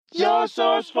your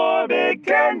source for Big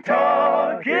Ten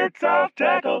talk. It's Off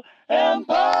Tackle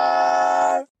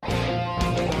Empire.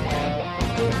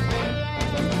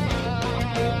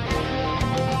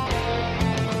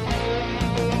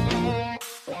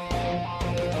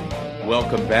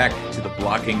 Welcome back to the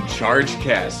Blocking Charge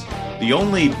Cast, the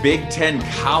only Big Ten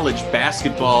college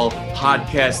basketball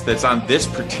podcast that's on this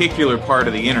particular part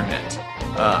of the internet.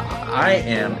 I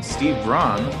am Steve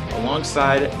Braun,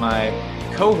 alongside my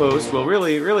co-host, well,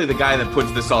 really the guy that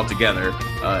puts this all together,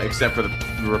 except for the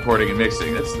reporting and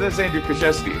mixing. That's Andrew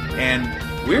Krzyzewski. And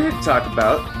we're here to talk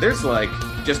about, there's like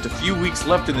just a few weeks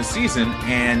left in the season,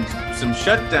 and some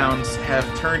shutdowns have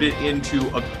turned it into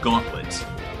a gauntlet.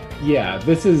 Yeah,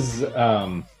 this is,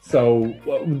 so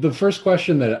the first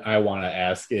question that I want to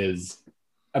ask is,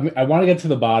 I want to get to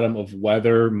the bottom of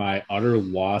whether my utter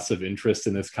loss of interest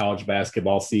in this college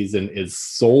basketball season is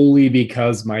solely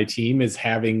because my team is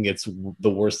having the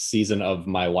worst season of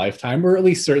my lifetime, or at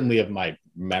least certainly of my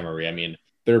memory. I mean,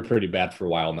 they were pretty bad for a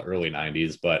while in the early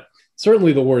 90s, but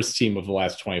certainly the worst team of the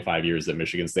last 25 years at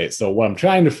Michigan State. So what I'm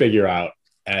trying to figure out,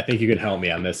 and I think you can help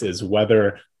me on this, is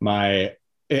whether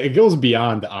it goes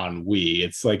beyond ennui.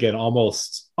 It's like an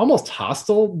almost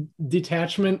hostile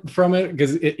detachment from it,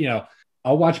 because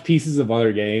I'll watch pieces of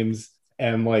other games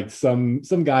and like some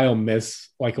guy will miss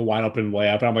like a wide open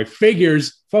layup, and I'm like,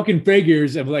 fucking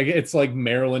figures. And like, it's like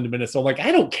Maryland, Minnesota. Like,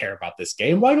 I don't care about this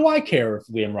game. Why do I care if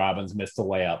Liam Robbins missed a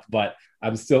layup? But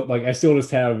I'm still like, I still just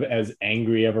have as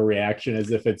angry of a reaction as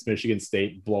if it's Michigan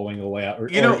State blowing a layup, or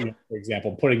for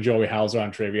example, putting Joey Hauser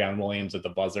on Travion Williams at the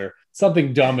buzzer,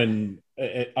 something dumb and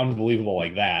unbelievable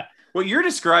like that. What you're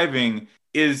describing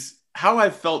is how I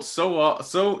felt so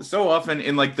often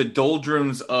in like the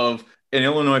doldrums of an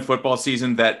Illinois football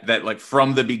season that like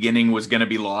from the beginning was going to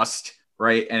be lost,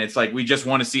 right? And it's like, we just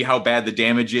want to see how bad the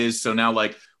damage is. So now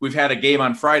like we've had a game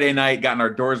on Friday night, gotten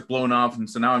our doors blown off, and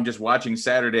so now I'm just watching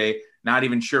Saturday, not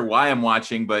even sure why I'm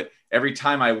watching, but every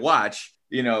time I watch,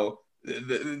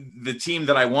 the team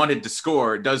that I wanted to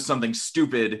score does something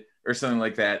stupid or something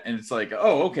like that. And it's like,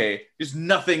 oh, okay, there's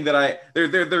nothing that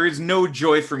there is no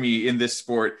joy for me in this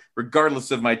sport, regardless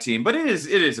of my team. But it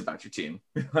is about your team.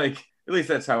 Like, at least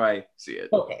that's how I see it.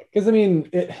 Okay. Because I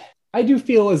mean, I do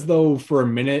feel as though for a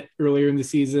minute earlier in the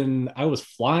season, I was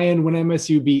flying when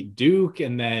MSU beat Duke,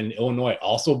 and then Illinois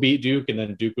also beat Duke, and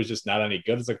then Duke was just not any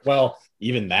good. It's like, well,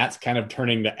 even that's kind of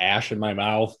turning to ash in my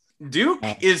mouth. Duke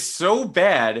is so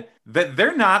bad that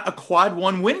they're not a quad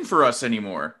one win for us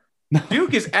anymore.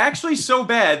 Duke is actually so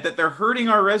bad that they're hurting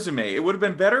our resume. It would have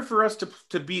been better for us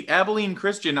to beat Abilene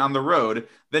Christian on the road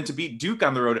than to beat Duke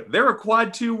on the road. They're a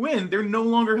quad two win. They're no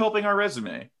longer helping our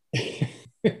resume.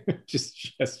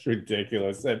 just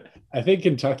ridiculous. And I think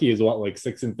Kentucky is like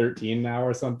 6-13 now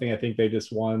or something. I think they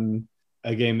just won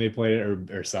a game they played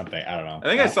or something. I don't know. I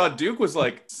think I saw Duke was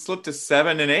like slipped to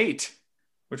 7-8,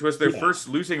 which was their first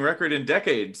losing record in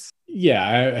decades.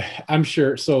 Yeah, I'm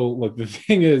sure. So look, the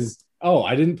thing is,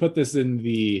 I didn't put this in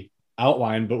the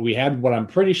outline, but we had what I'm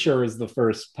pretty sure is the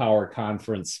first power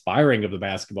conference firing of the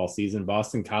basketball season.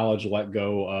 Boston College let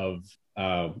go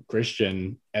of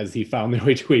Christian as he found their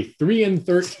way to a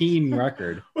 3-13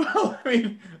 record. Well, I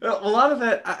mean, a lot of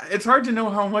that, it's hard to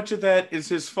know how much of that is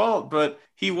his fault, but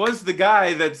he was the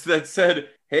guy that said,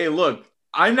 hey, look,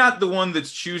 I'm not the one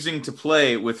that's choosing to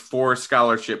play with 4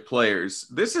 scholarship players.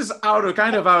 This is out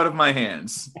of my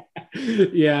hands.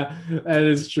 Yeah, that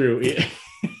is true.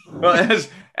 Well,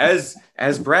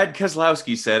 as Brad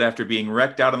Keselowski said after being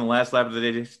wrecked out on the last lap of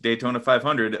the Daytona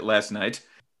 500 last night,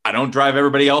 I don't drive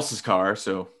everybody else's car,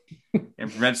 so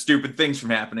and prevent stupid things from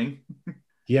happening.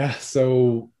 Yeah,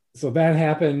 so that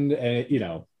happened,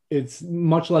 and it's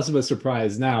much less of a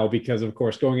surprise now because, of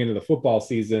course, going into the football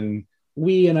season,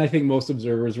 we and I think most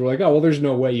observers were like, oh, well, there's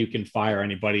no way you can fire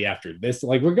anybody after this,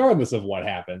 like regardless of what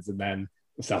happens. And then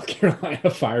South Carolina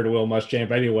fired Will Muschamp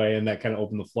anyway, and that kind of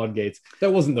opened the floodgates.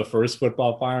 That wasn't the first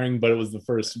football firing, but it was the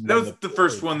first. That was the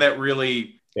first one that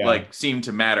really seemed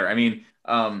to matter. I mean,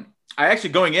 I actually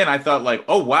going in, I thought like,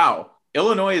 oh wow,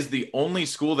 Illinois is the only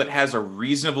school that has a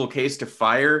reasonable case to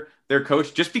fire their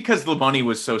coach, just because the money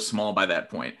was so small by that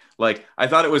point. Like, I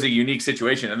thought it was a unique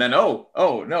situation, and then oh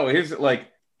no, here's like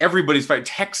everybody's fired.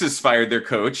 Texas fired their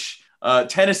coach.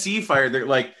 Tennessee fired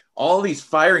their all these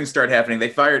firings start happening.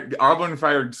 Auburn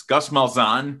fired Gus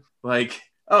Malzahn. Like,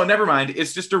 oh, never mind.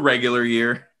 It's just a regular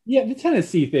year. Yeah, the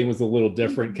Tennessee thing was a little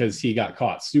different because he got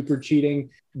caught super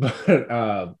cheating.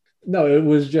 But no, it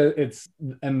was just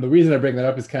and the reason I bring that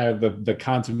up is kind of the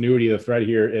continuity of the thread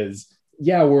here is,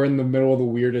 yeah, we're in the middle of the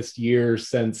weirdest year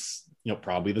since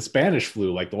probably the Spanish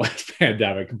flu, like the last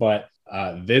pandemic. But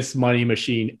This money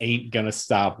machine ain't gonna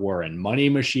stop worrying. Money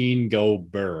machine, go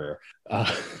burr.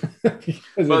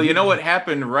 Well, you know what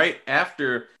happened right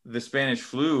after the Spanish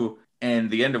flu and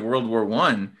the end of World War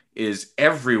One is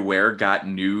everywhere got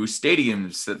new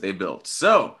stadiums that they built.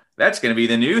 So that's going to be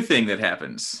the new thing that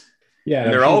happens. Yeah,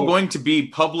 and they're all going to be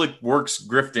public works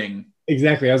grifting.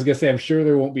 Exactly. I was gonna say, I'm sure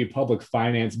there won't be public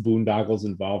finance boondoggles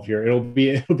involved here. It'll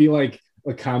be like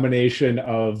a combination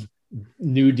of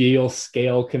New Deal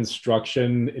scale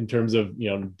construction in terms of, you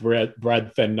know,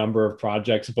 breadth and number of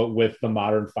projects, but with the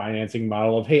modern financing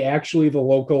model of, hey, actually the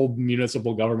local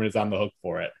municipal government is on the hook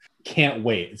for it. Can't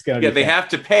wait. It's gonna be they have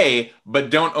to pay, but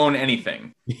don't own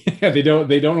anything. Yeah, they don't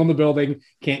own the building,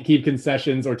 can't keep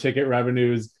concessions or ticket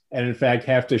revenues, and in fact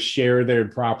have to share their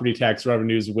property tax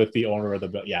revenues with the owner of the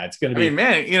building. Yeah, it's gonna be. I mean,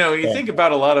 man, you know, you think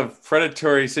about a lot of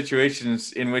predatory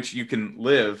situations in which you can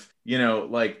live. You know,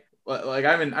 like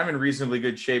I'm in reasonably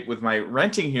good shape with my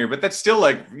renting here, but that's still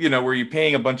like, you know, where you're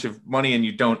paying a bunch of money and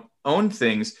you don't own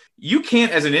things. You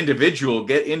can't, as an individual,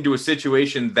 get into a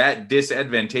situation that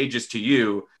disadvantageous to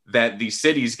you that these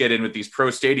cities get in with these pro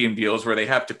stadium deals where they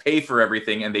have to pay for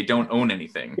everything and they don't own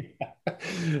anything.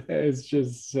 It's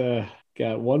just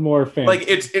got one more fan. Like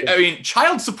I mean,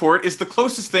 child support is the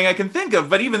closest thing I can think of,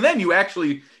 but even then you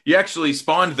actually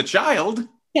spawned the child.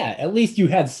 Yeah, at least you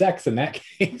had sex in that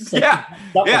case. Like,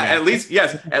 at least you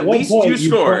scored. You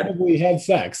probably had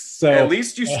sex. So at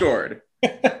least you scored.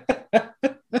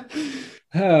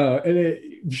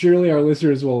 Surely our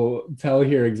listeners will tell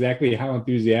here exactly how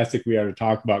enthusiastic we are to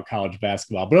talk about college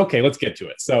basketball. But okay, let's get to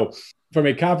it. So from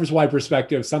a conference-wide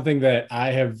perspective, something that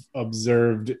I have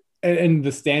observed, and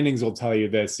the standings will tell you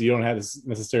this, so you don't have to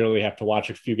necessarily have to watch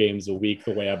a few games a week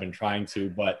the way I've been trying to,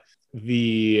 but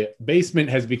the basement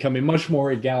has become a much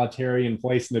more egalitarian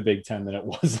place in the Big Ten than it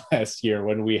was last year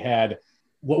when we had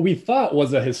what we thought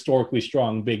was a historically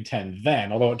strong Big Ten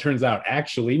then, although it turns out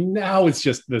actually now it's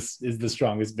just this is the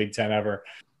strongest Big Ten ever.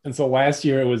 And so last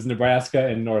year it was Nebraska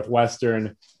and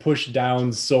Northwestern pushed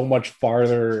down so much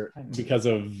farther because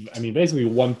of, I mean, basically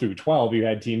 1 through 12, you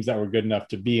had teams that were good enough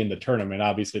to be in the tournament.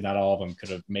 Obviously not all of them could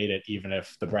have made it even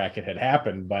if the bracket had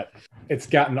happened, but it's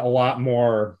gotten a lot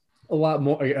more,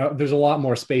 there's a lot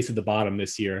more space at the bottom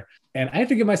this year. And I have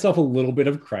to give myself a little bit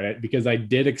of credit because I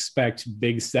did expect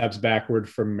big steps backward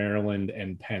from Maryland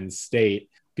and Penn State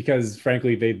because,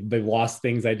 frankly, they lost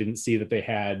things I didn't see that they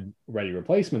had ready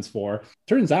replacements for.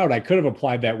 Turns out I could have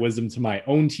applied that wisdom to my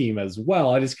own team as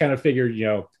well. I just kind of figured, you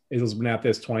know, Izzo's been at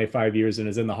this 25 years and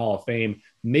is in the Hall of Fame.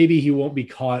 Maybe he won't be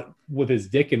caught with his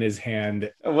dick in his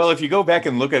hand. Well, if you go back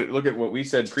and look at what we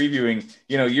said previewing,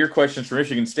 you know, your questions for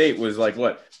Michigan State was like,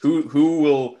 what? Who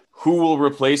will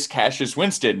replace Cassius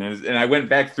Winston? And I went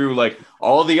back through like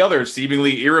all the other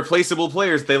seemingly irreplaceable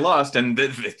players they lost, and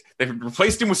they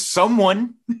replaced him with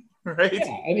someone, right? Yeah,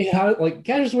 I mean,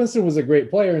 Cassius Winston was a great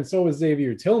player, and so was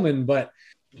Xavier Tillman, but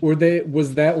should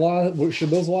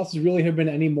those losses really have been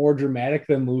any more dramatic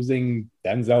than losing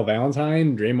Denzel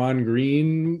Valentine, Draymond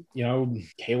Green, you know,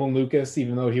 Kalen Lucas,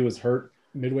 even though he was hurt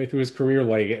midway through his career?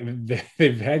 Like,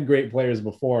 they've had great players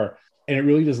before. And it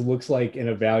really just looks like an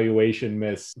evaluation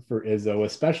miss for Izzo,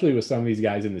 especially with some of these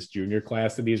guys in this junior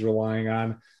class that he's relying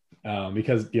on.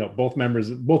 Because, you know, both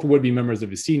would-be members of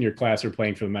his senior class are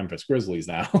playing for the Memphis Grizzlies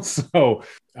now. So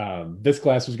this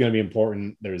class was going to be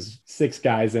important. There's 6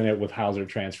 guys in it with Hauser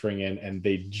transferring in, and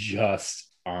they just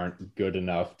aren't good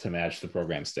enough to match the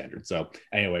program standard. So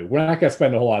anyway, we're not going to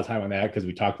spend a whole lot of time on that because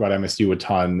we talked about MSU a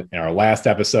ton in our last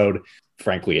episode.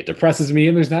 Frankly, it depresses me,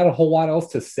 and there's not a whole lot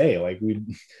else to say.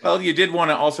 Well, you did want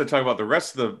to also talk about the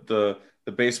rest of the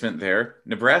basement there.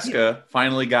 Nebraska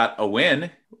finally got a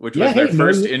win, which was their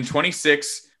first in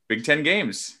 26 Big Ten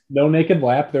games. No naked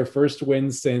lap, their first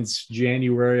win since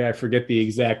January. I forget the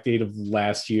exact date of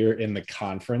last year in the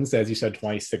conference. As you said,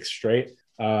 26 straight.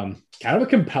 Kind of a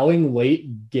compelling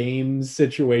late game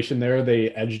situation there. They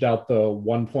edged out the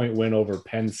 1-point win over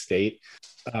Penn State.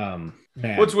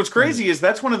 Man. What's crazy is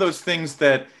that's one of those things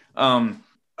that a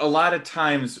lot of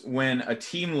times when a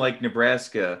team like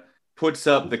Nebraska puts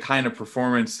up the kind of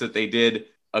performance that they did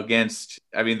against,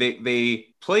 I mean, they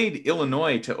played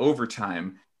Illinois to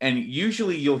overtime, and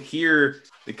usually you'll hear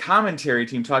the commentary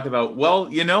team talk about,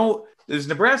 well, you know, this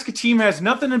Nebraska team has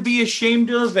nothing to be ashamed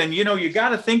of, and, you know, you got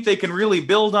to think they can really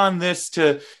build on this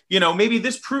to, you know, maybe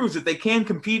this proves that they can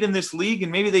compete in this league,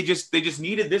 and maybe they just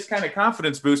needed this kind of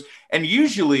confidence boost. And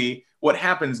usually what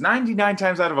happens 99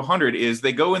 times out of 100 is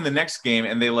they go in the next game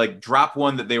and they like drop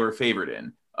one that they were favored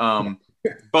in.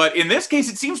 But in this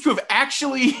case, it seems to have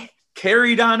actually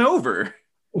carried on over.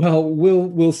 Well,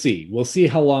 we'll see. We'll see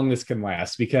how long this can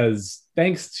last, because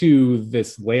thanks to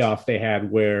this layoff they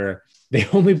had where They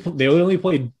only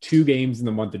played 2 games in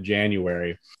the month of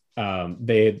January.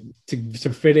 They had to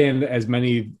fit in as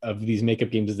many of these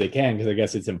makeup games as they can, because I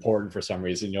guess it's important for some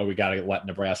reason. We got to let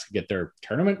Nebraska get their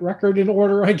tournament record in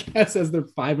order, I guess, as they're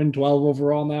 5-12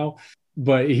 overall now.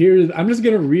 But I'm just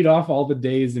going to read off all the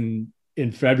days in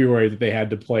February that they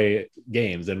had to play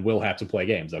games and will have to play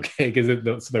games. Okay.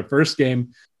 Because so their first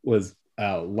game was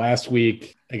last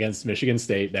week against Michigan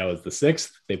State. That was the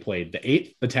 6th. They played the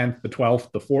 8th, the 10th, the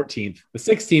 12th, the 14th, the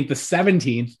 16th, the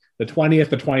 17th, the 20th,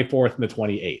 the 24th, and the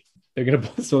 28th. They're going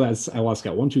to, so that's, I lost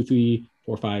got 1, 2, 3,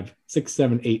 4, 5, 6,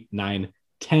 7, 8, 9,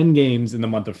 10 games in the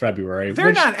month of February.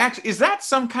 They're not actually, is that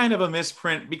some kind of a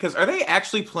misprint? Because are they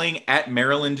actually playing at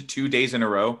Maryland 2 days in a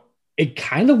row? It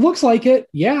kind of looks like it.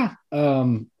 Yeah.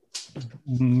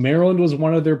 Maryland was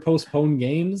one of their postponed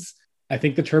games. I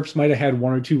think the Terps might have had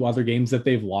 1 or 2 other games that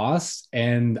they've lost.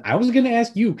 And I was going to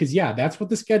ask you, because that's what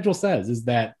the schedule says, is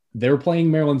that they're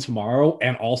playing Maryland tomorrow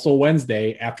and also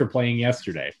Wednesday after playing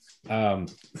yesterday.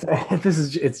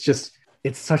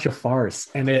 It's such a farce.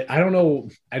 And I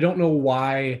don't know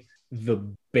why the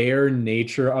bare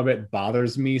nature of it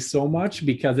bothers me so much,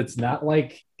 because it's not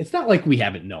like we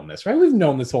haven't known this, right? We've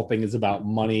known this whole thing is about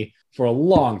money for a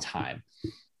long time.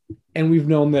 And we've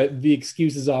known that the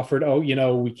excuse is offered,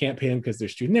 we can't pay them because they're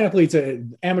student athletes,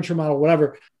 an amateur model,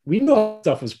 whatever. We know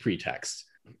stuff was pretext,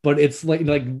 but it's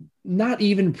like not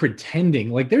even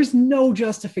pretending. Like, there's no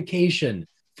justification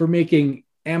for making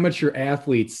amateur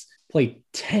athletes play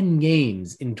 10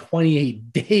 games in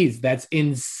 28 days. That's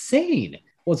insane.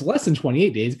 Well, it's less than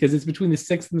 28 days because it's between the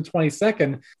 6th and the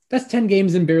 22nd. That's 10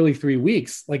 games in barely 3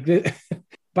 weeks. Like,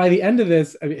 by the end of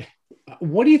this, I mean,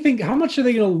 what do you think? How much is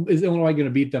Illinois going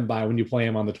to beat them by when you play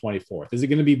them on the 24th? Is it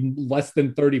going to be less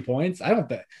than 30 points? I don't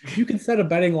think you can set a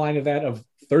betting line of that of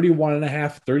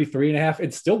 31.5, 33.5.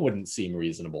 It still wouldn't seem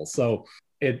reasonable. So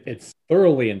it's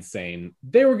thoroughly insane.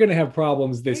 They were going to have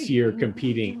problems this year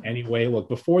competing anyway. Look,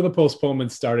 before the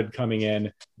postponements started coming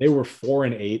in, they were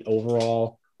 4-8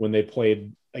 overall when they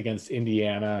played against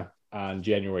Indiana on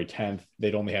January 10th.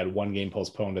 They'd only had 1 game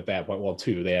postponed at that point. Well,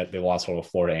 2. They lost one to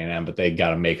Florida A&M, but they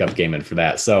got a makeup game in for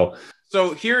that. So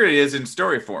here it is in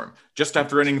story form. Just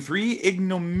after running 3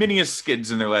 ignominious skids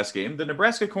in their last game, the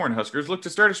Nebraska Cornhuskers look to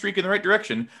start a streak in the right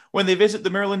direction when they visit the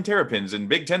Maryland Terrapins in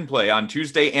Big Ten play on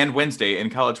Tuesday and Wednesday in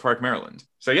College Park, Maryland.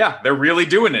 So they're really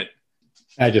doing it.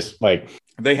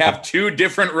 They have 2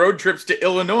 different road trips to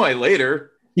Illinois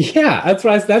later. Yeah,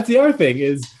 that's the other thing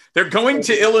is they're going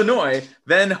to Illinois,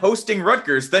 then hosting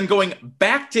Rutgers, then going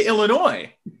back to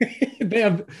Illinois. They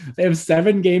have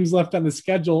 7 games left on the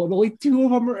schedule, and only 2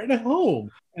 of them are at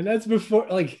home. And that's before,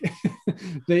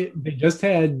 they just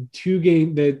had 2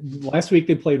 games. Last week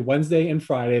they played Wednesday and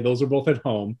Friday. Those are both at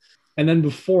home. And then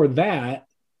before that,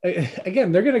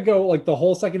 again, they're going to go the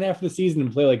whole second half of the season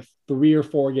and play 3 or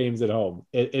 4 games at home.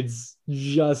 It's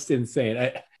just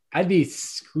insane. I'd be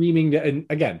screaming and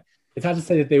again, it's not to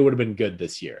say that they would have been good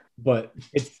this year, but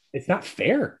it's not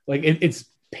fair. It's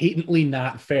patently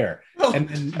not fair. Well,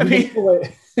 they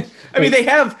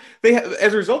have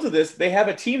as a result of this, they have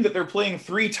a team that they're playing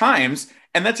 3 times,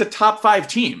 and that's a top 5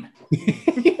 team.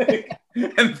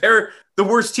 And they're the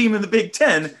worst team in the Big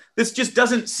Ten. This just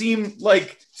doesn't seem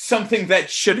like something that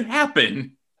should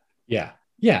happen. Yeah.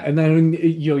 Yeah. And then,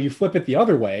 you flip it the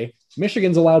other way.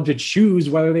 Michigan's allowed to choose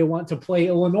whether they want to play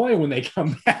Illinois when they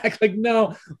come back.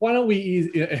 No, why don't we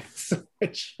ease?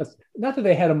 Not that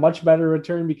they had a much better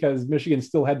return, because Michigan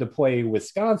still had to play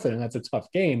Wisconsin, and that's a tough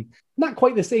game. Not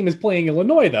quite the same as playing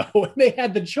Illinois, though. They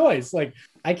had the choice.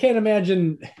 I can't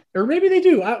imagine, or maybe they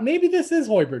do. Maybe this is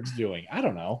Hoiberg's doing. I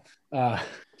don't know. But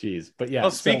yeah.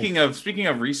 Well, speaking of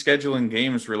rescheduling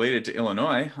games related to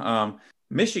Illinois,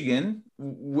 Michigan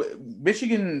men's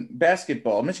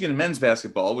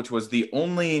basketball, which was the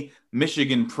only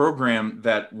Michigan program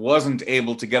that wasn't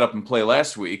able to get up and play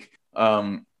last week,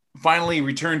 finally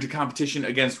returned to competition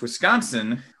against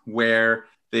Wisconsin, where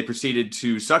they proceeded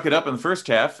to suck it up in the first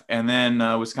half, and then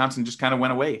Wisconsin just kind of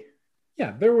went away.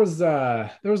 Yeah, there was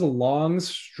a long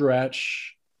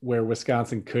stretch where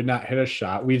Wisconsin could not hit a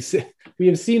shot. We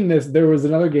have seen this. There was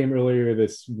another game earlier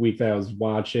this week that I was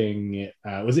watching. It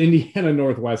was Indiana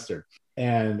Northwestern,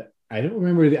 and I don't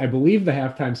remember. I believe the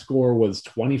halftime score was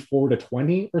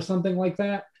 24-20 or something like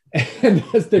that. And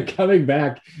as they're coming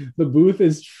back, the booth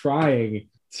is trying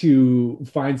to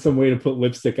find some way to put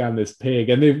lipstick on this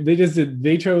pig, and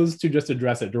they chose to just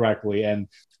address it directly. And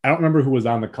I don't remember who was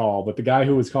on the call, but the guy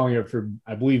who was calling it for,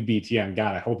 I believe, BTN,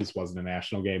 God, I hope this wasn't a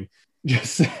national game,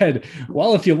 just said,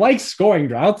 well, if you like scoring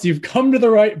droughts, you've come to the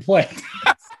right place.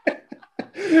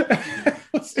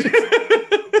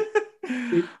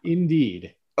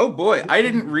 Indeed. Oh boy, I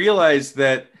didn't realize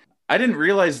that. I didn't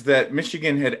realize that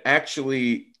Michigan had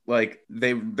actually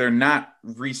they're not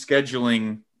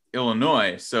rescheduling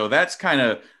Illinois. So that's going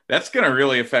to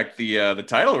really affect the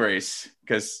title race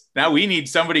because now we need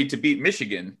somebody to beat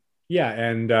Michigan. Yeah,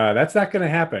 and that's not going to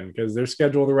happen because they're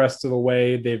scheduled the rest of the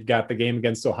way. They've got the game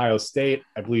against Ohio State.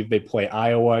 I believe they play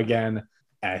Iowa again.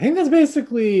 And I think that's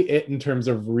basically it in terms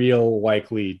of real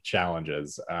likely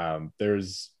challenges.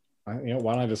 There's, why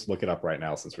don't I just look it up right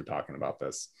now since we're talking about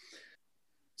this?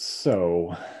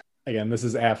 So again, this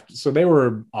is after. So they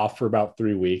were off for about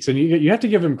 3 weeks, and you have to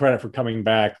give them credit for coming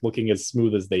back looking as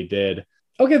smooth as they did.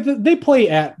 Okay, they play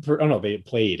they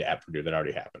played at Purdue. That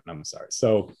already happened. I'm sorry.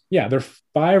 So, yeah, there are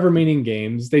 5 remaining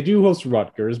games. They do host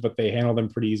Rutgers, but they handle them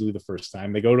pretty easily the first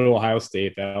time. They go to Ohio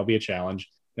State. That'll be a challenge.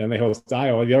 Then they host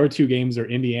Iowa. The other 2 games are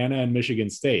Indiana and Michigan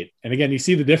State. And again, you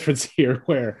see the difference here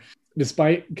where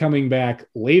despite coming back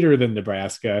later than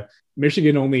Nebraska,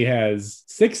 Michigan only has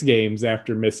 6 games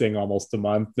after missing almost a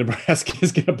month. Nebraska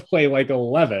is going to play like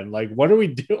 11. Like, what do we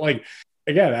do? Like,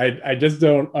 again, I just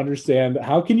don't understand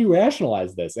how can you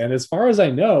rationalize this? And as far as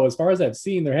I know, as far as I've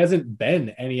seen, there hasn't been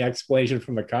any explanation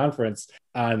from the conference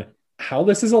on how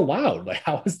this is allowed. Like,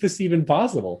 how is this even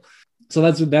possible? So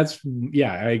that's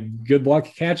good luck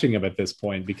catching him at this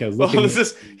point because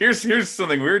here's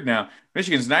something weird now.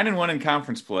 Michigan's 9-1 in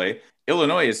conference play.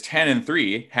 Illinois is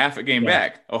 10-3, half a game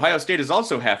back. Ohio State is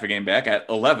also half a game back at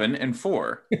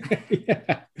 11-4.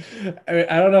 Yeah. I mean,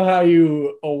 I don't know how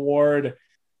you award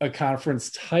a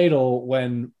conference title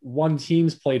when one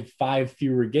team's played 5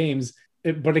 fewer games.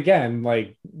 But again,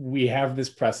 like we have this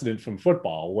precedent from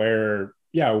football where,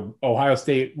 Ohio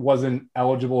State wasn't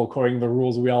eligible according to the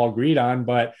rules we all agreed on,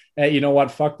 but hey, you know what?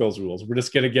 Fuck those rules. We're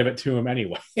just going to give it to them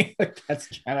anyway. Like, that's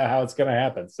kind of how it's going to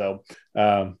happen. So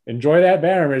enjoy that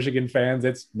banner, Michigan fans.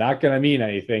 It's not going to mean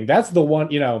anything. That's the one,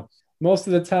 most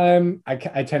of the time I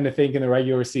tend to think in the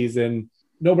regular season,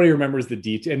 nobody remembers the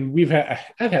detail. And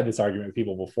I've had this argument with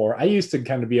people before. I used to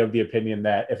kind of be of the opinion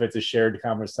that if it's a shared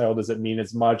conference title, does it mean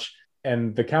as much?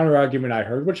 And the counter argument I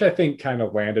heard, which I think kind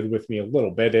of landed with me a little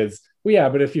bit, is, well, yeah,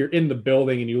 but if you're in the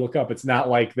building and you look up, it's not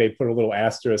like they put a little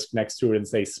asterisk next to it and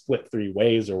say split 3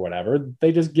 ways or whatever.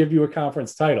 They just give you a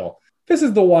conference title. This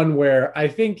is the one where I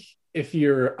think if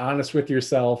you're honest with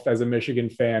yourself as a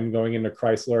Michigan fan going into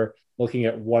Chrysler, looking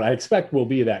at what I expect will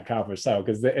be that conference title,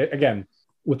 because again,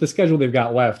 with the schedule they've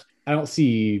got left, I don't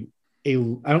see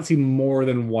more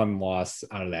than 1 loss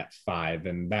out of that 5,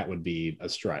 and that would be a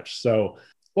stretch. So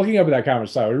looking up at that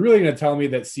conference title, you're really going to tell me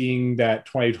that seeing that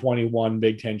 2021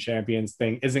 Big Ten champions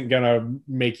thing isn't going to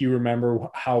make you remember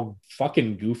how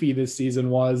fucking goofy this season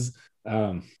was?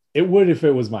 It would if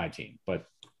it was my team, but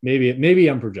maybe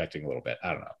I'm projecting a little bit.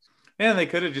 I don't know. Yeah, they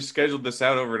could have just scheduled this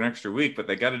out over an extra week, but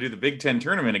they got to do the Big Ten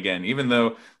tournament again, even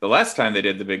though the last time they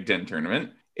did the Big Ten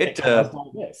tournament, it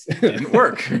didn't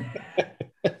work.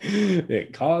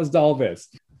 It caused all this.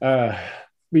 But,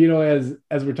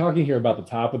 as we're talking here about the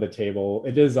top of the table,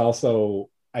 it is also,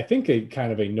 I think, a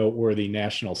kind of a noteworthy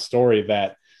national story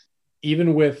that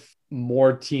even with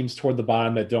more teams toward the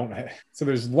bottom that don't, so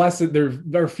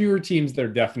there are fewer teams that are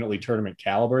definitely tournament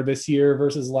caliber this year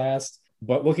versus last.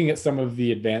 But looking at some of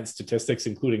the advanced statistics,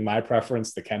 including my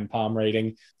preference, the KenPom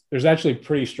rating, there's actually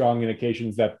pretty strong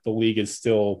indications that the league is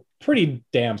still pretty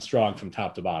damn strong from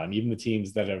top to bottom, even the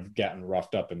teams that have gotten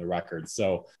roughed up in the records.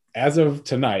 So as of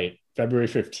tonight, February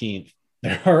 15th,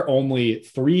 there are only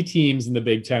 3 teams in the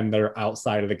Big Ten that are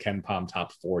outside of the KenPom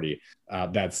top 40.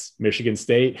 That's Michigan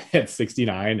State at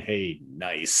 69. Hey,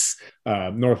 nice.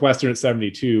 Northwestern at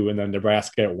 72, and then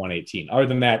Nebraska at 118. Other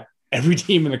than that, every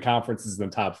team in the conference is in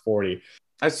the top 40.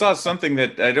 I saw something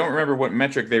that I don't remember what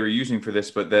metric they were using for this,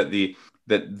 but that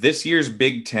this year's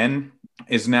Big Ten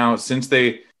is now since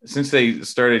they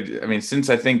started. I mean, since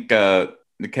I think the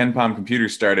KenPom computer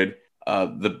started,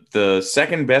 the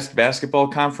second best basketball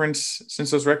conference since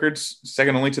those records,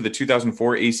 second only to the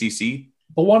 2004 ACC.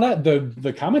 But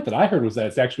the comment that I heard was that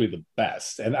it's actually the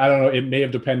best, and I don't know. It may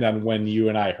have depended on when you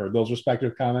and I heard those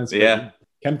respective comments. Yeah.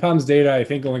 KenPom's data, I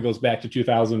think, only goes back to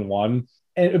 2001.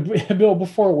 And Bill,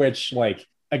 before which, like,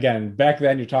 again, back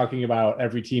then you're talking about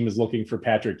every team is looking for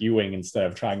Patrick Ewing instead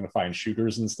of trying to find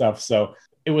shooters and stuff. So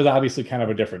it was obviously kind of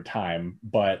a different time,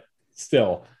 but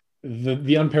still,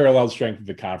 the unparalleled strength of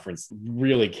the conference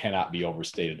really cannot be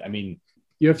overstated. I mean,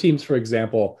 you have teams, for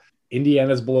example,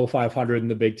 Indiana's below 500 in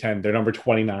the Big Ten. They're number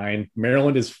 29.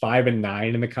 Maryland is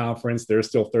 5-9 in the conference. They're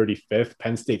still 35th.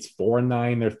 Penn State's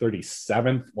 4-9. They're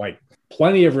 37th. Like,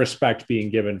 plenty of respect being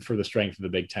given for the strength of the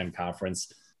Big Ten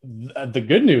conference. The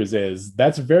good news is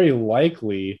that's very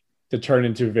likely to turn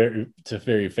into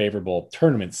very favorable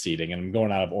tournament seeding. And I'm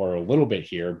going out of order a little bit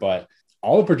here, but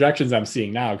all the projections I'm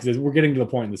seeing now, because we're getting to the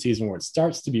point in the season where it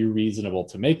starts to be reasonable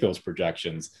to make those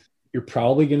projections, you're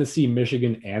probably going to see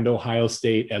Michigan and Ohio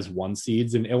State as 1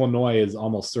 seeds, and Illinois is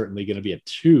almost certainly going to be a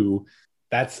 2.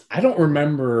 I don't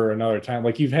remember another time.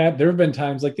 Like there have been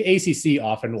times like the ACC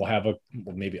often will have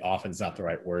maybe often's not the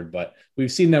right word, but we've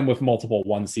seen them with multiple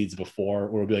 1 seeds before,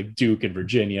 where it'll be like Duke and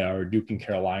Virginia or Duke and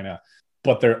Carolina,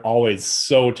 but they're always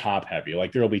so top heavy.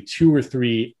 Like there'll be 2 or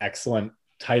 3 excellent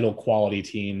title quality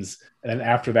teams. And then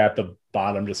after that, the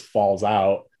bottom just falls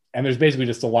out. And there's basically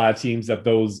just a lot of teams that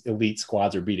those elite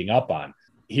squads are beating up on.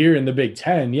 Here in the Big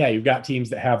Ten, yeah, you've got teams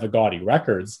that have the gaudy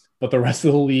records, but the rest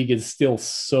of the league is still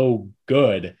so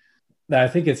good that I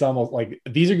think it's almost like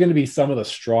these are going to be some of the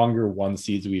stronger 1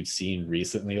 seeds we've seen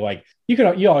recently. Like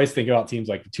you always think about teams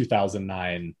like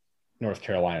 2009 North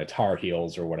Carolina Tar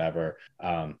Heels or whatever,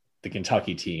 the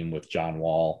Kentucky team with John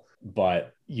Wall,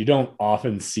 but you don't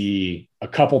often see a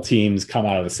couple teams come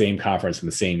out of the same conference in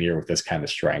the same year with this kind of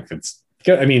strength.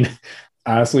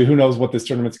 Honestly, who knows what this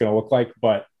tournament's going to look like,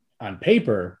 but on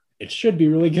paper, it should be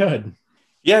really good.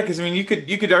 Yeah, because you could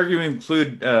arguably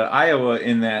include Iowa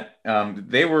in that.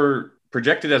 They were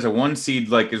projected as a 1 seed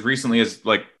like as recently as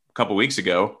like a couple weeks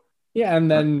ago. Yeah,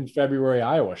 and then February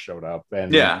Iowa showed up,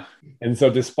 and so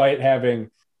despite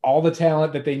having all the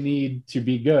talent that they need to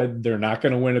be good, they're not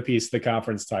going to win a piece of the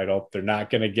conference title. They're not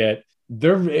going to get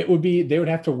there. They would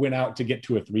have to win out to get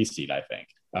to a 3 seed, I think.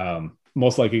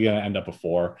 Most likely going to end up a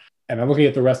 4. And I'm looking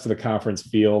at the rest of the conference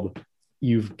field.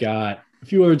 You've got a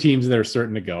few other teams that are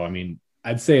certain to go. I mean,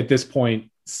 I'd say at this point,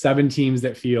 7 teams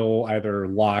that feel either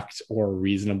locked or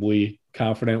reasonably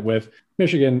confident with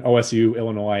Michigan, OSU,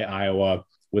 Illinois, Iowa,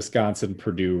 Wisconsin,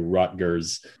 Purdue,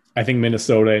 Rutgers. I think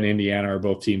Minnesota and Indiana are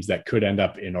both teams that could end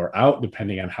up in or out,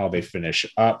 depending on how they finish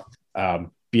up.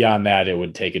 Beyond that, it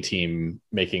would take a team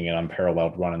making an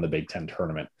unparalleled run in the Big Ten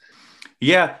tournament.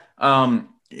 Yeah.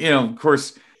 Of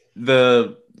course,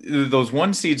 those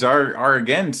 1 seeds are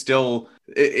again still.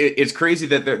 It's crazy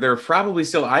that they're probably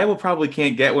still. Iowa probably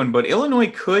can't get one, but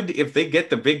Illinois could if they get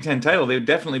the Big Ten title. They would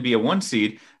definitely be a 1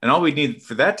 seed, and all we need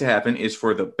for that to happen is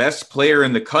for the best player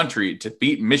in the country to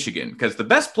beat Michigan, because the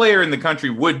best player in the country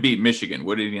would beat Michigan,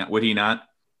 would he not? Would he not?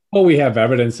 Well, we have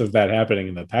evidence of that happening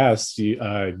in the past.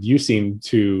 You seem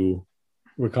to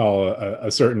recall a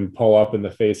certain pull up in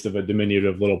the face of a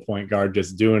diminutive little point guard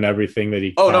just doing everything that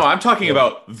he. Oh, no, I'm talking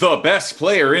about the best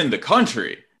player in the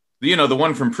country. The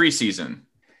one from preseason.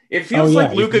 It feels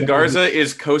like Luka Garza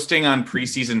is coasting on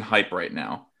preseason hype right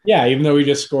now. Yeah, even though he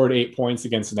just scored 8 points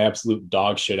against an absolute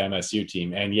dog shit MSU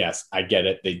team. And yes, I get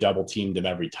it. They double teamed him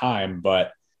every time,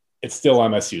 but it's still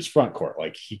MSU's front court.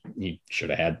 Like he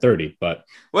should have had 30, but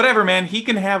whatever, man. He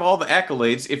can have all the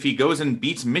accolades if he goes and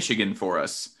beats Michigan for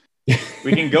us.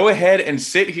 We can go ahead and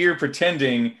sit here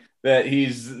pretending that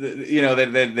he's,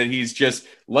 that he's just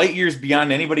light years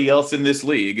beyond anybody else in this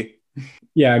league.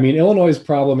 Yeah, I mean, Illinois'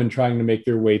 problem in trying to make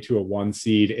their way to a 1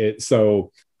 seed.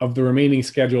 So of the remaining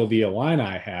schedule the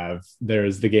Illini have,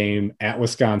 there's the game at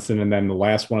Wisconsin and then the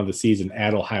last one of the season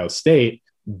at Ohio State.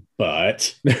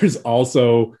 But there's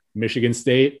also Michigan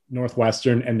State,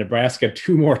 Northwestern, and Nebraska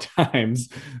 2 more times,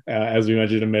 as we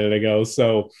mentioned a minute ago.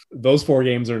 So those 4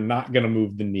 games are not going to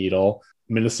move the needle.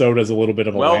 Minnesota's a little bit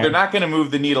of a they're not going to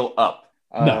move the needle up.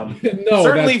 No,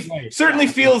 certainly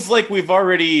feels like we've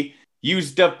already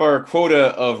used up our quota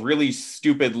of really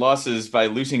stupid losses by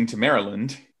losing to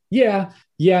Maryland. Yeah,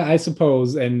 I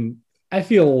suppose. And I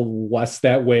feel less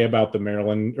that way about the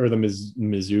Maryland or the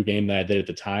Mizzou game that I did at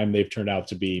the time. They've turned out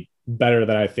to be better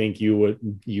than I think you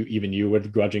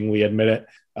would grudgingly admit it.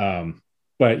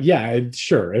 But yeah,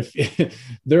 sure. If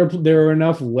there are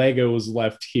enough Legos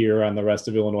left here on the rest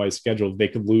of Illinois' schedule, they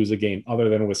could lose a game other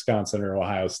than Wisconsin or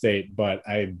Ohio State. But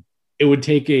it would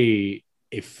take a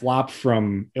flop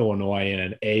from Illinois and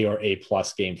an A or A+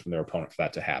 game from their opponent for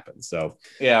that to happen. So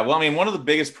yeah, well, I mean, one of the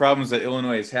biggest problems that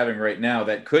Illinois is having right now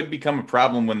that could become a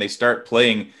problem when they start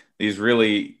playing these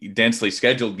really densely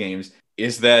scheduled games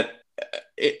is that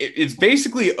it's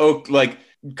basically like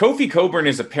Kofi Coburn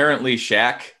is apparently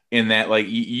Shaq in that, like,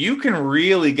 you can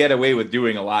really get away with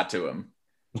doing a lot to him.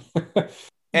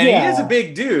 And he is a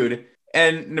big dude.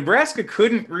 And Nebraska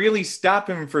couldn't really stop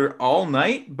him for all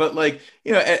night. But, like,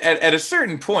 at a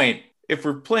certain point, if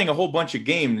we're playing a whole bunch of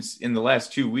games in the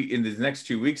next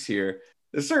 2 weeks here,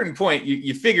 at a certain point,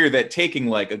 you figure that taking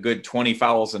like a good 20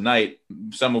 fouls a night,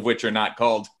 some of which are not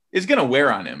called, is going to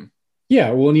wear on him.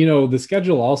 Yeah, well, the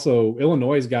schedule also,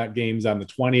 Illinois' got games on the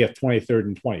 20th, 23rd,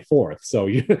 and 24th. So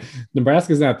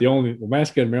Nebraska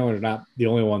and Maryland are not the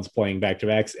only ones playing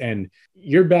back-to-backs, and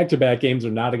your back-to-back games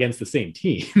are not against the same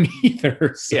team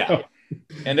either. So. Yeah,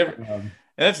 and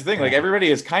that's the thing. Like everybody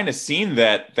has kind of seen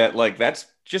that like that's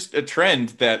just a trend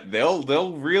that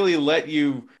they'll really let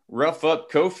you rough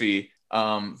up Kofi.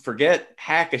 Forget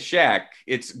hack a shack.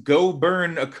 It's go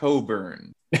burn a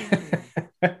Coburn.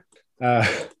 All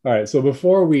right. So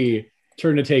before we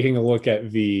turn to taking a look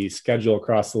at the schedule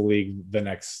across the league the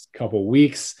next couple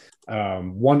weeks,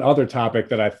 one other topic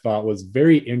that I thought was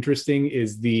very interesting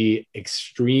is the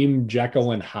extreme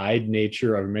Jekyll and Hyde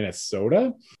nature of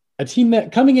Minnesota. A team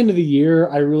that coming into the year,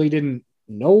 I really didn't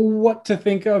know what to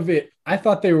think of it. I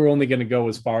thought they were only going to go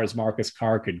as far as Marcus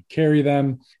Carr could carry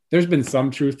them. There's been some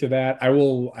truth to that. I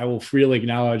will freely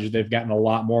acknowledge they've gotten a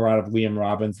lot more out of Liam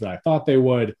Robbins than I thought they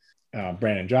would.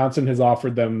 Brandon Johnson has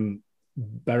offered them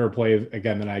better play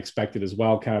again than I expected as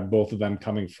well. Kind of both of them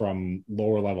coming from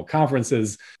lower level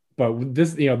conferences. But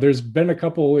this, there's been a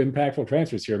couple impactful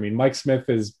transfers here. I mean, Mike Smith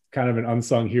is kind of an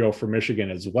unsung hero for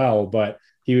Michigan as well, but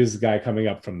he was the guy coming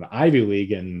up from the Ivy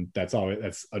League, and that's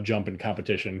a jump in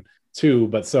competition too.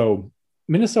 But so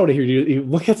Minnesota here, you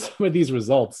look at some of these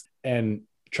results and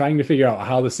trying to figure out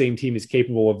how the same team is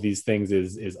capable of these things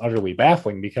is utterly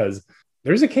baffling, because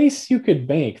there's a case you could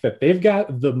make that they've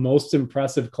got the most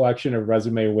impressive collection of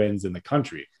resume wins in the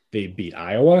country. They beat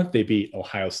Iowa, they beat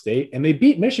Ohio State, and they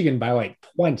beat Michigan by like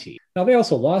 20. Now, they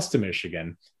also lost to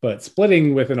Michigan, but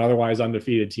splitting with an otherwise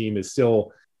undefeated team is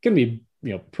still going to be,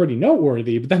 pretty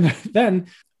noteworthy. But then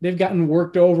they've gotten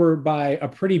worked over by a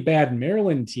pretty bad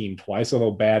Maryland team twice, although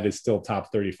bad is still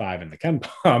top 35 in the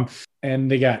KenPom.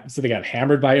 And they got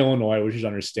hammered by Illinois, which is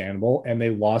understandable, and they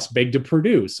lost big to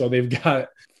Purdue. So they've got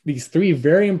these three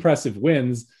very impressive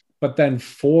wins, but then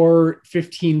 4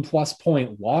 15-plus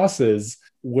point losses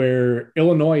where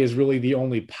Illinois is really the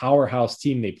only powerhouse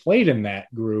team they played in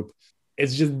that group.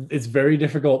 It's very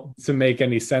difficult to make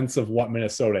any sense of what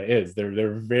Minnesota is.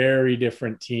 They're a very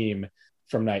different team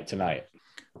from night to night.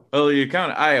 Well, you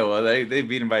count Iowa, they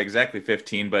beat them by exactly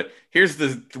 15, but here's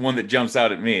the one that jumps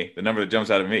out at me, the number that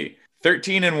jumps out at me.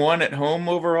 13-1 at home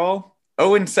overall,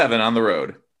 0-7 on the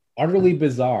road. Utterly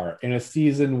bizarre in a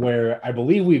season where I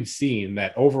believe we've seen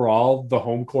that overall the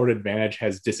home court advantage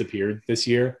has disappeared this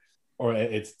year, or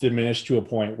it's diminished to a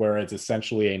point where it's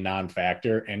essentially a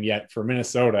non-factor. And yet for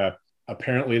Minnesota,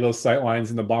 apparently those sight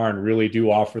lines in the barn really do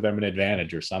offer them an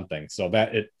advantage or something. So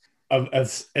that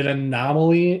as an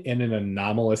anomaly in an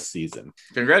anomalous season.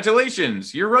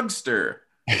 Congratulations, you're Rugster.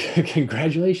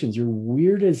 Congratulations, you're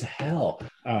weird as hell.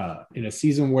 In a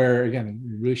season where,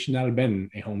 again, really should not have been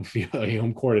a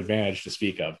home court advantage to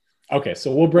speak of. Okay,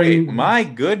 so we'll bring. Wait, my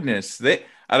goodness,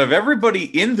 out of everybody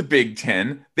in the Big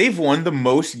Ten, they've won the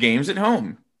most games at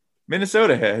home.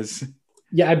 Minnesota has.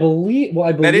 Yeah, I believe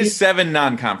that is 7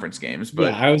 non-conference games.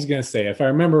 But yeah, I was gonna say, if I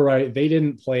remember right, they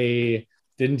didn't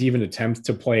even attempt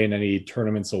to play in any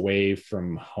tournaments away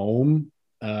from home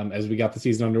as we got the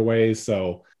season underway.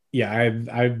 So yeah,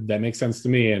 that makes sense to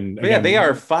me. And again, they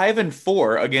are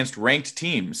 5-4 against ranked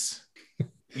teams,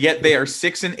 yet they are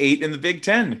 6-8 in the Big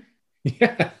Ten.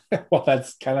 Yeah, well,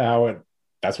 that's kind of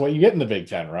that's what you get in the Big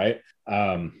Ten, right?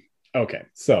 Okay,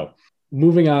 so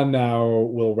moving on now,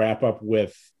 we'll wrap up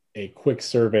with a quick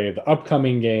survey of the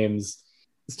upcoming games.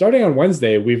 Starting on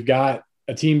Wednesday, we've got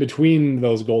a team between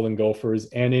those Golden Gophers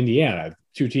and Indiana,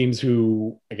 two teams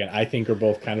who, again, I think are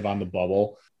both kind of on the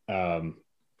bubble.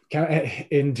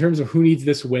 In terms of who needs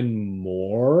this win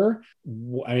more,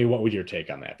 I mean, what would your take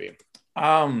on that be?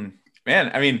 Man,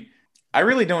 I mean, I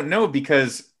really don't know,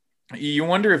 because you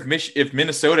wonder if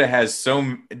Minnesota has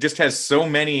so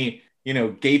many,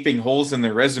 gaping holes in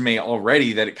their resume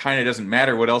already that it kind of doesn't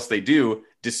matter what else they do,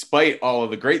 despite all of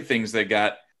the great things they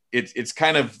got. It's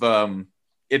kind of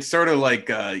it's sort of like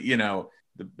the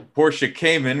Porsche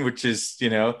Cayman, which is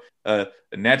a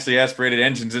naturally aspirated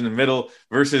engines in the middle,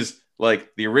 versus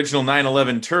like the original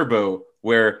 911 Turbo,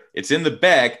 where it's in the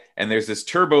back and there's this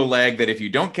turbo lag that if you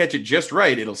don't catch it just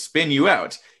right, it'll spin you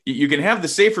out. You can have the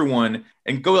safer one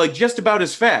and go like just about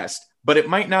as fast, but it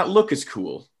might not look as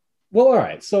cool. Well, all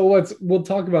right. So we'll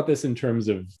talk about this in terms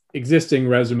of existing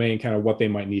resume and kind of what they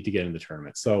might need to get in the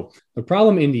tournament. So the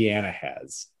problem Indiana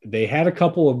has, they had a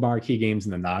couple of marquee games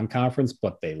in the non-conference,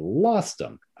 but they lost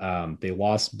them. They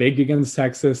lost big against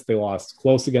Texas. They lost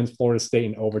close against Florida State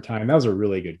in overtime. That was a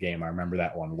really good game. I remember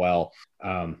that one well.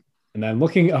 And then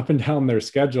looking up and down their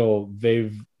schedule,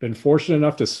 they've been fortunate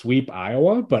enough to sweep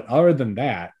Iowa, but other than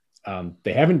that,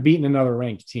 they haven't beaten another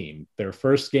ranked team. Their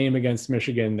first game against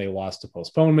Michigan, they lost to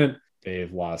postponement.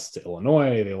 They've lost to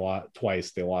Illinois. They lost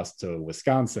twice. They lost to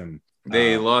Wisconsin.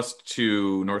 They lost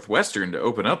to Northwestern to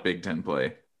open up Big Ten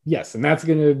play. Yes, and that's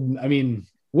going to, I mean,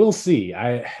 we'll see.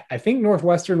 I think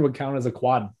Northwestern would count as a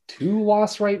quad 2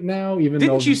 loss right now, even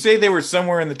though. Didn't you say they were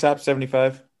somewhere in the top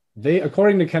 75? They,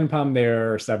 according to KenPom,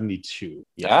 they're 72.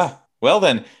 Yes. Well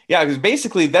then, yeah, because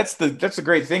basically that's the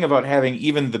great thing about having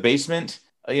even the basement,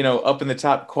 up in the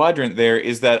top quadrant there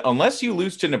is that unless you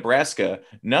lose to Nebraska,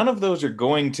 none of those are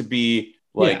going to be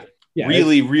like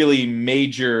really, really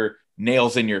major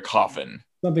nails in your coffin.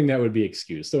 Something that would be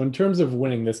excused. So in terms of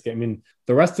winning this game, I mean,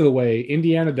 the rest of the way,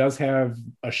 Indiana does have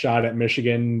a shot at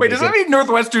Michigan. Wait, does that mean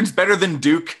Northwestern's better than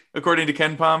Duke, according to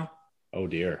KenPom? Oh,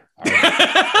 dear.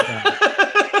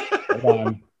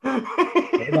 Hold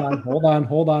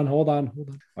on.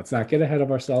 Let's not get ahead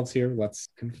of ourselves here. Let's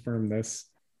confirm this.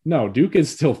 No, Duke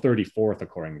is still 34th,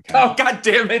 according to KenPom. Oh, God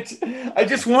damn it. I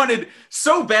just wanted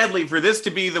so badly for this to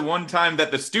be the one time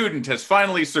that the student has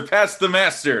finally surpassed the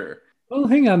master. Well,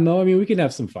 hang on, though. I mean, we can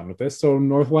have some fun with this. So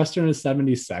Northwestern is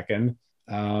 72nd.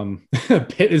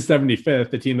 Pitt is 75th,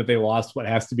 the team that they lost what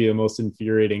has to be the most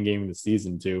infuriating game of the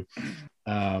season to.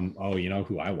 You know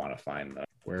who I want to find, though.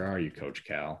 Where are you, Coach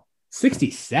Cal?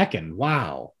 62nd.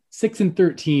 Wow.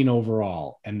 6-13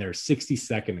 overall. And they're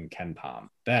 62nd in KenPom.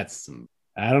 That's some...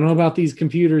 I don't know about these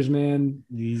computers, man.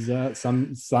 These look,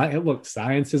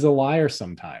 science is a liar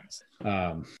sometimes.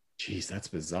 Geez, that's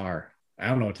bizarre. I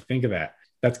don't know what to think of that.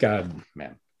 That's got,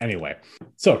 man. Anyway,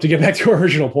 so to get back to our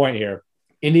original point here,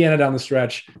 Indiana down the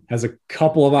stretch has a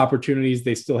couple of opportunities.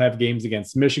 They still have games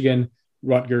against Michigan,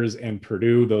 Rutgers, and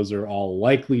Purdue. Those are all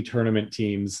likely tournament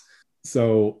teams.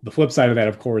 So the flip side of that,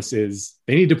 of course, is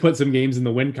they need to put some games in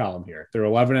the win column here. They're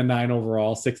 11-9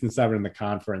 overall, 6-7 in the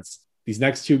conference. These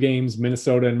next two games,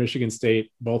 Minnesota and Michigan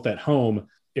State, both at home,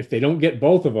 if they don't get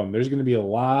both of them, there's going to be a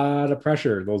lot of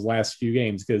pressure those last few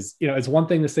games because, it's one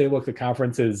thing to say, look, the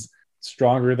conference is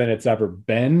stronger than it's ever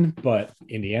been, but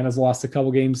Indiana's lost a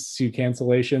couple games to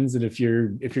cancellations. And if you're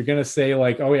going to say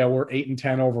like, oh yeah, we're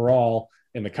 8-10 overall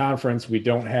in the conference, we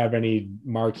don't have any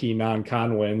marquee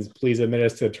non-con wins, please admit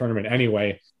us to the tournament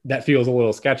anyway, that feels a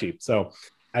little sketchy. So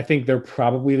I think they're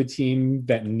probably the team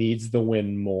that needs the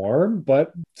win more,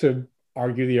 but to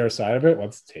argue the other side of it,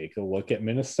 let's take a look at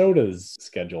Minnesota's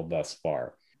schedule thus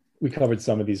far. We covered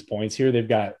some of these points here. They've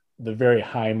got the very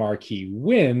high marquee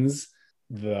wins.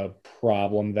 The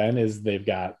problem then is they've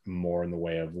got more in the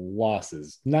way of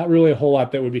losses. Not really a whole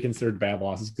lot that would be considered bad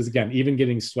losses because, again, even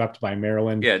getting swept by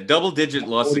Maryland. Yeah, double-digit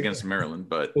loss against Maryland,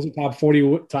 but those are top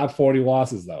 40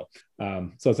 losses, though.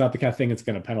 So it's not the kind of thing that's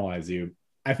going to penalize you.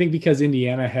 I think because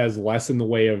Indiana has less in the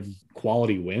way of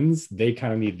quality wins, they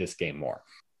kind of need this game more.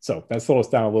 So that slowed us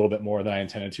down a little bit more than I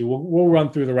intended to. We'll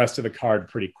run through the rest of the card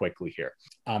pretty quickly here.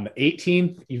 On the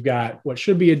 18th, you've got what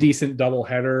should be a decent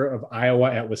doubleheader of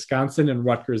Iowa at Wisconsin and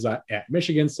Rutgers at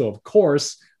Michigan. So, of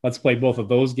course, let's play both of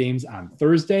those games on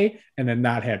Thursday and then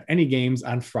not have any games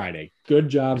on Friday. Good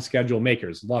job, schedule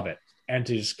makers. Love it. And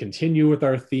to just continue with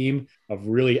our theme of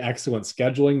really excellent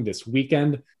scheduling this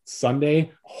weekend,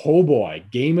 Sunday, oh boy,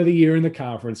 game of the year in the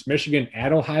conference, Michigan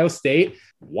at Ohio State,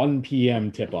 1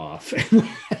 p.m. tip-off.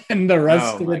 And the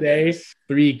rest of the day,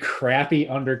 three crappy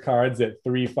undercards at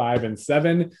 3, 5, and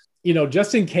 7.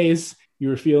 Just in case you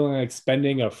were feeling like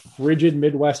spending a frigid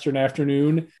Midwestern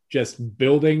afternoon just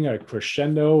building a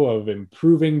crescendo of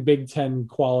improving Big Ten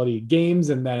quality games,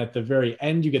 and then at the very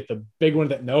end, you get the big one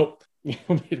that, nope,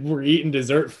 we're eating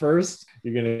dessert first.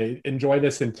 You're going to enjoy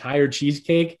this entire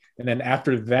cheesecake. And then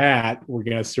after that, we're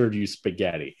going to serve you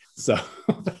spaghetti. So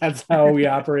that's how we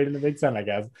operate in the Big Ten, I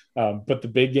guess. But the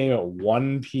big game at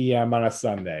 1 p.m. on a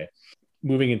Sunday.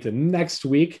 Moving into next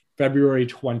week, February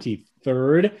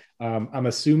 23rd. I'm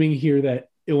assuming here that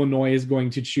Illinois is going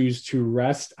to choose to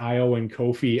rest Iowa and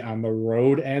Kofi on the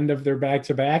road end of their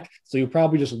back-to-back. So you'll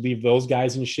probably just leave those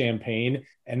guys in Champaign,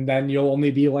 and then you'll only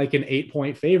be like an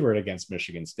 8-point favorite against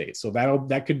Michigan State. So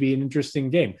that could be an interesting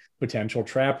game. Potential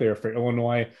trap there for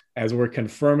Illinois. As we're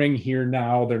confirming here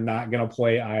now, they're not going to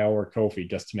play Iowa or Kofi,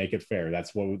 just to make it fair.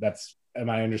 Am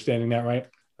I understanding that right?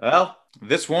 Well,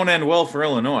 this won't end well for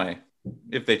Illinois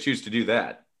if they choose to do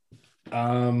that.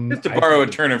 Just to borrow a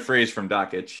turn of phrase from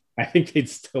Dakich. I think they'd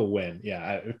still win.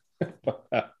 Yeah.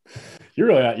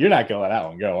 You're not going to let that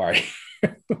one go, are you?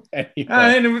 Anyway.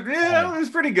 It was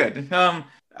pretty good.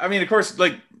 I mean, of course,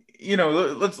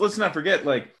 let's not forget,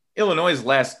 Illinois'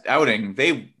 last outing,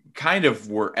 they kind of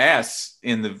were ass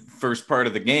in the first part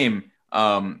of the game.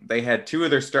 They had two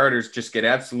of their starters just get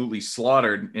absolutely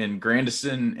slaughtered in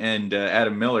Grandison and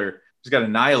Adam Miller just got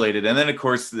annihilated. And then, of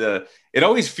course, it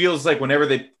always feels like whenever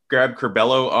they grab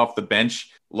Curbelo off the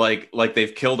bench, like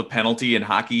they've killed a penalty in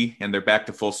hockey and they're back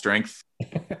to full strength.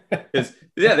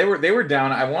 They were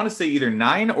down, I want to say either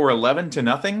 9 or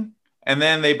 11-0. And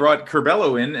then they brought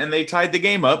Curbelo in and they tied the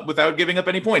game up without giving up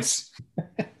any points.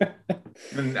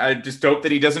 And I just hope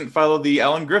that he doesn't follow the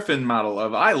Alan Griffin model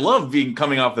of I love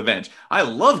coming off the bench. I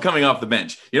love coming off the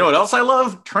bench. You know what else I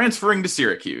love? Transferring to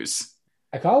Syracuse.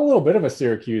 I caught a little bit of a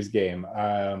Syracuse game.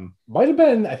 Might have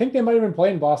been, I think they might have been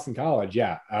playing Boston College.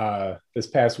 Yeah. This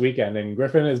past weekend. And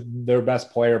Griffin is their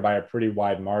best player by a pretty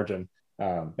wide margin.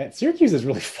 Man, Syracuse has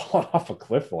really fallen off a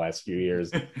cliff the last few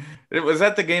years. Was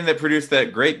that the game that produced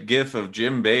that great gif of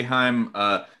Jim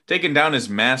Boeheim taking down his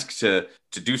mask to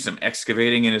do some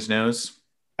excavating in his nose?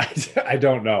 I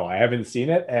don't know. I haven't seen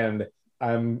it, and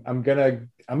I'm gonna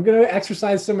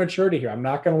exercise some maturity here. I'm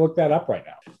not gonna look that up right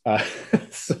now.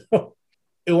 So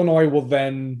Illinois will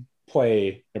then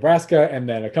play Nebraska, and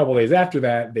then a couple days after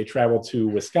that, they travel to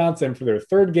Wisconsin for their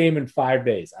third game in 5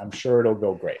 days. I'm sure it'll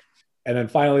go great. And then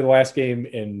finally, the last game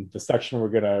in the section we're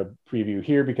going to preview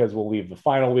here, because we'll leave the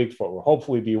final week for what will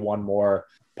hopefully be one more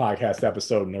podcast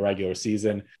episode in the regular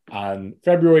season. On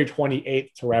February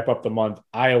 28th, to wrap up the month,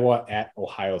 Iowa at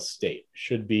Ohio State.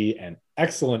 Should be an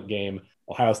excellent game.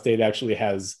 Ohio State actually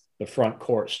has the front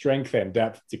court strength and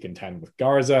depth to contend with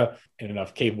Garza and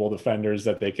enough capable defenders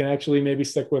that they can actually maybe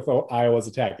stick with Iowa's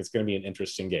attack. It's going to be an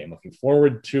interesting game. Looking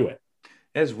forward to it.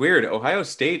 That's weird. Ohio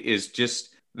State is just...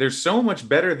 They're so much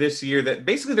better this year that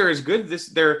basically they're as good.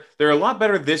 They're a lot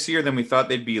better this year than we thought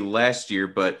they'd be last year.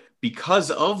 But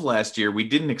because of last year, we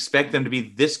didn't expect them to be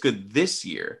this good this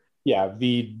year. Yeah,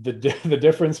 the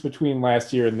difference between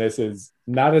last year and this is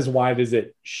not as wide as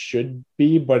it should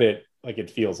be, but it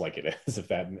feels like it is. If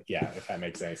that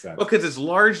makes any sense. Well, because it's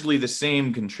largely the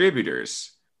same contributors.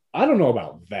 I don't know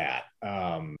about that.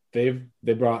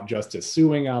 They brought Justice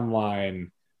Suing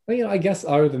online. Well, I guess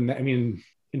other than that,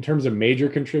 in terms of major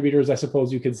contributors, I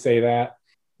suppose you could say that,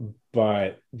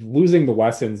 but losing the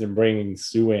Wessons and bringing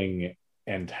Suing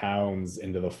and Towns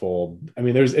into the fold,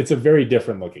 it's a very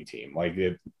different looking team.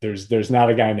 There's not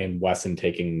a guy named Wesson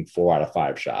taking 4 out of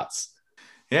 5 shots.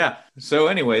 Yeah. So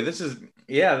anyway,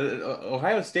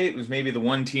 Ohio State was maybe the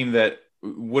one team that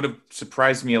would have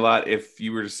surprised me a lot if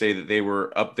you were to say that they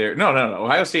were up there. No.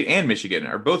 Ohio State and Michigan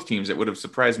are both teams that would have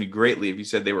surprised me greatly if you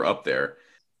said they were up there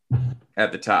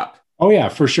at the top. Oh yeah,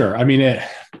 for sure.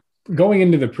 Going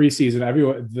into the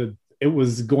preseason, it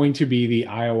was going to be the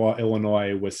Iowa,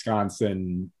 Illinois,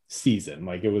 Wisconsin season.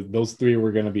 Those three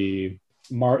were going to be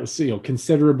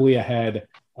considerably ahead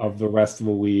of the rest of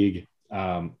the league.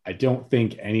 I don't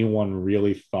think anyone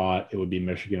really thought it would be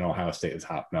Michigan, Ohio State at the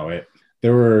top. No,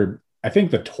 I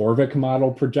think the Torvik model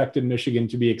projected Michigan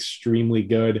to be extremely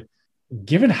good.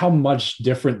 Given how much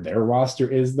different their roster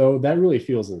is, though, that really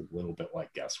feels a little bit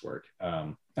like guesswork.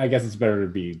 I guess it's better to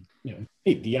be,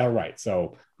 hey, right.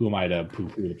 So who am I to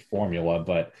poo-poo the formula?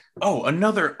 But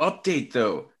another update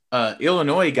though.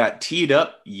 Illinois got teed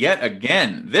up yet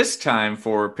again. This time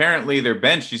for apparently their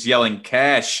bench just yelling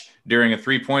 "cash" during a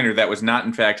 3-pointer that was not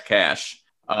in fact cash.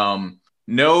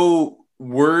 No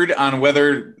word on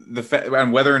whether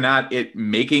or not it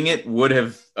making it would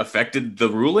have affected the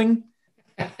ruling.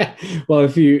 Well,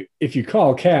 if you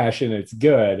call cash and it's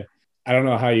good, I don't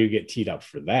know how you get teed up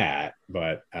for that,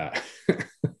 but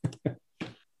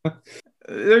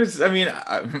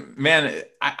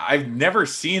I've never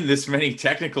seen this many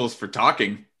technicals for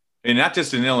talking, and not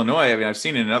just in Illinois. I've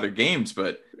seen it in other games,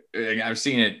 but I've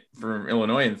seen it from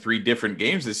Illinois in 3 different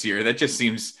games this year. That just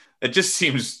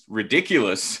seems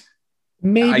ridiculous.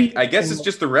 Maybe I guess it's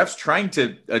just the refs trying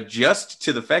to adjust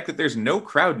to the fact that there's no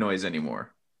crowd noise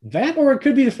anymore. That, or it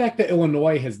could be the fact that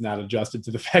Illinois has not adjusted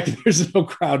to the fact that there's no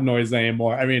crowd noise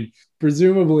anymore.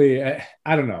 Presumably,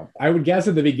 I don't know. I would guess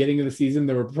at the beginning of the season,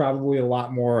 there were probably a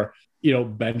lot more,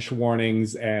 bench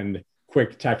warnings and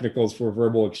quick technicals for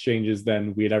verbal exchanges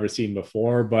than we had ever seen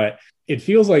before. But it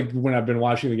feels like when I've been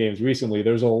watching the games recently,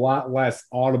 there's a lot less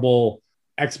audible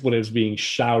expletives being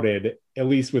shouted, at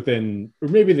least within, or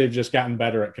maybe they've just gotten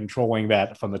better at controlling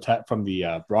that from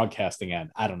the broadcasting end.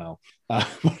 I don't know.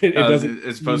 It doesn't,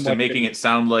 as opposed to making it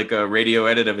sound like a radio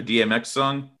edit of a DMX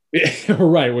song.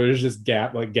 Right, where there's just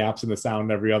gaps in the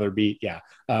sound every other beat. Yeah.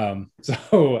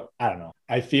 So I don't know.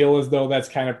 I feel as though that's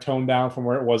kind of toned down from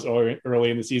where it was early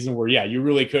in the season, where you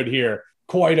really could hear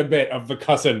quite a bit of the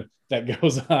cussing that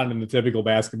goes on in the typical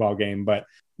basketball game. But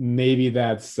maybe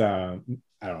that's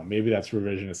I don't know. Maybe that's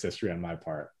revisionist history on my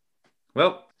part.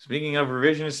 Well, speaking of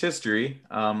revisionist history,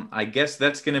 I guess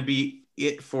that's going to be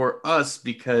it for us,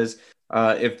 because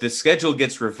if the schedule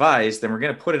gets revised, then we're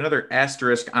going to put another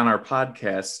asterisk on our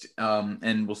podcast,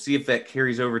 and we'll see if that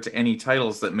carries over to any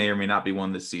titles that may or may not be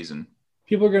won this season.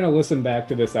 People are going to listen back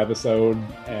to this episode,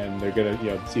 and they're going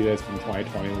to see this from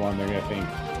 2021. They're going to think,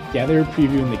 yeah, they're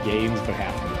previewing the games, but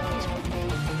half of it.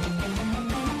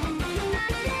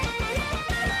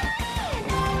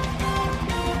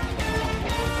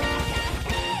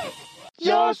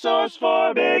 your source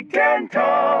for Big Ten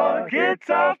talk. It's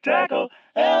Off Tackle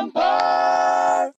Empire.